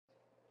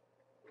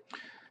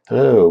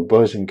Hello,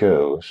 boys and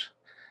girls.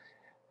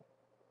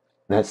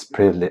 Let's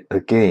play a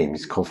game.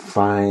 It's called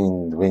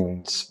Find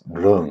Wings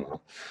Room.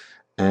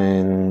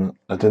 And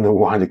I don't know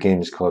why the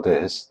game is called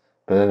this,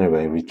 but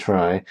anyway, we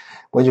try.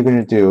 What you're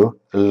going to do,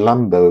 a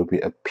number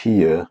will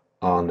appear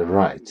on the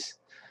right,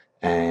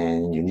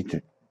 and you need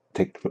to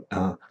click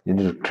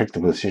the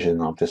position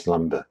of this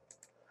number.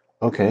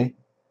 Okay,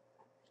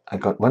 I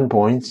got 1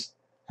 point,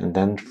 and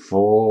then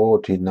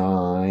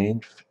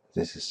 49.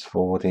 This is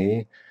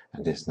 40,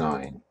 and this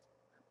 9.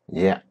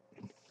 Yeah,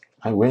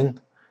 I win.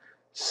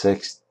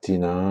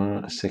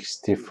 69,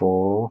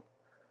 64,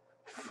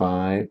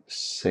 5,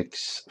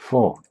 6,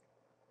 4.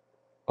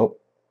 Oh,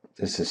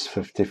 this is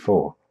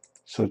 54.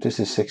 So this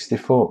is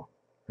 64,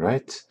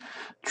 right?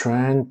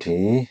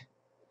 20,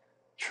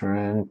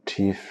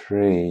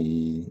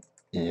 23.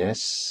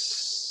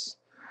 Yes.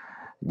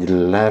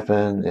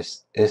 11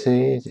 is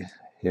it?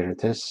 Here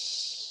it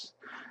is.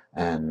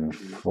 And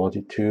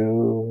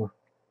 42.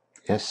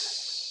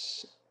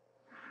 Yes.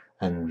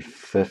 And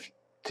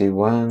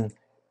 51.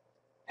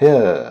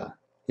 Here.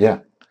 Yeah.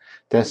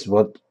 That's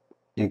what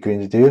you're going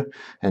to do.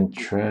 And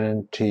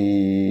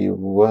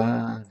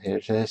 21, here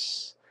it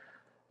is.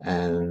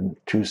 And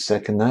 2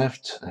 seconds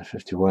left. And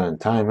 51.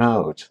 Time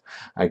out.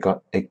 I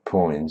got 8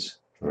 points.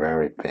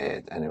 Very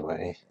bad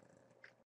anyway.